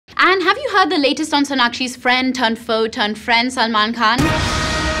And have you heard the latest on Sonakshi's friend turned foe turned friend Salman Khan?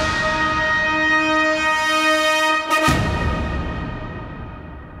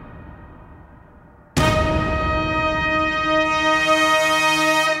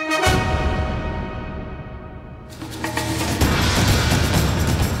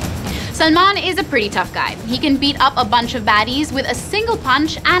 Salman is a pretty tough guy. He can beat up a bunch of baddies with a single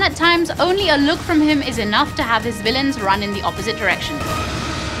punch, and at times only a look from him is enough to have his villains run in the opposite direction.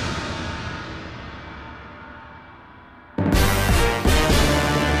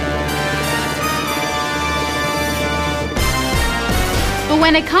 But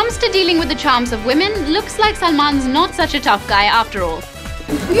when it comes to dealing with the charms of women, looks like Salman's not such a tough guy after all.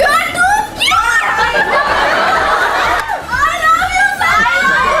 You are too cute!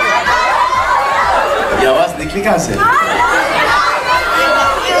 ये आवाज निकली कहाँ से?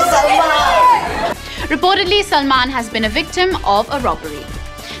 Reportedly, Salman has been a victim of a robbery.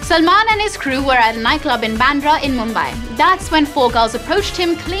 Salman and his crew were at a nightclub in Bandra in Mumbai. That's when 4 girls approached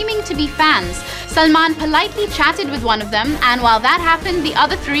him claiming to be fans. Salman politely chatted with one of them, and while that happened, the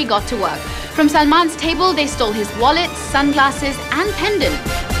other 3 got to work. From Salman's table, they stole his wallet, sunglasses, and pendant.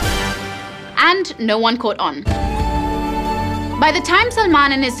 And no one caught on. By the time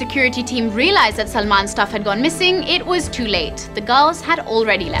Salman and his security team realized that Salman's stuff had gone missing, it was too late. The girls had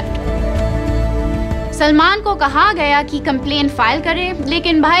already left. Salman को कहा गया कि complain file करे,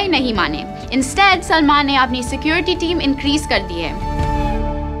 लेकिन भाई नहीं माने. Instead, Salman ने अपनी सिक्योरिटी टीम इंक्रीज कर दी है.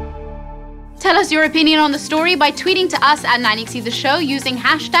 Tell us your opinion on the story by tweeting to us at 9XE The Show using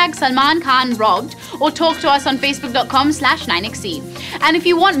hashtag Salman Khan Robbed, or talk to us on facebook.com/9XE. And if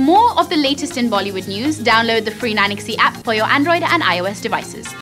you want more of the latest in Bollywood news, download the free 9XE app for your Android and iOS devices.